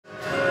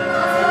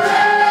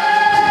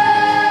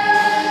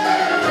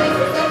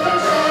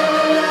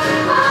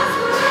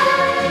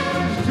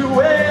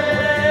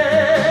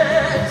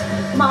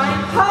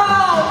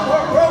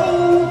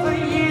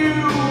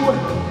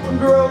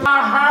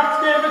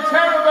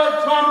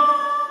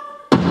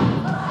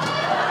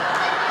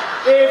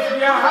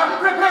I'm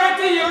prepared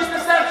to use the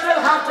steps,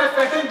 you'll have to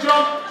fit and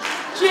jump.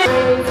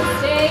 Raise the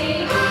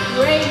stage,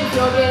 raise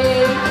your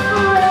game,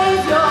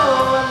 raise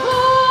your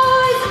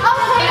voice.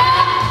 Okay,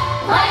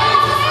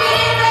 raise the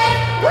spirit,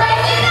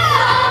 raise it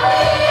up,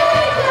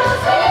 raise your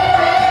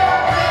spirit,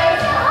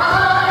 raise your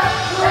heart,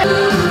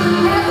 raise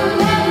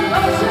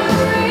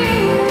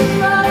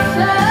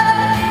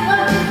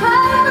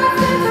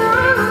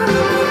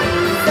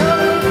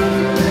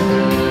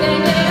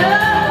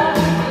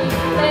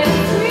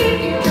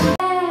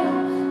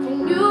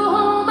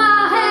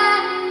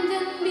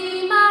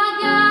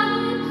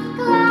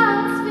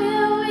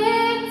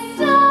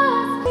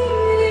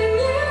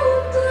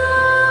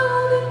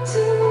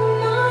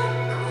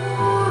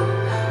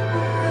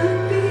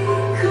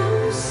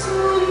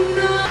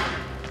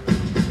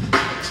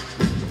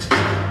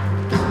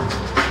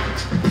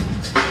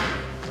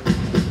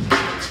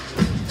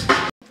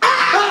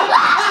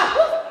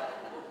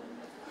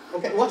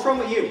Okay, what's wrong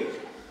with you?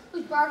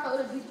 We bark out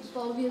of people's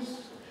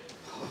phobias.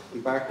 We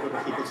bark out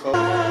of people's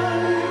phobias.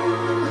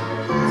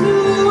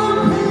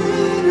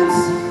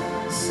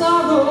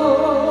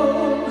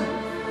 Sorrow,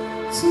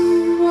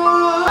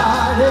 tomorrow,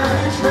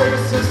 every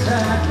trace is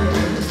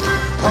happening.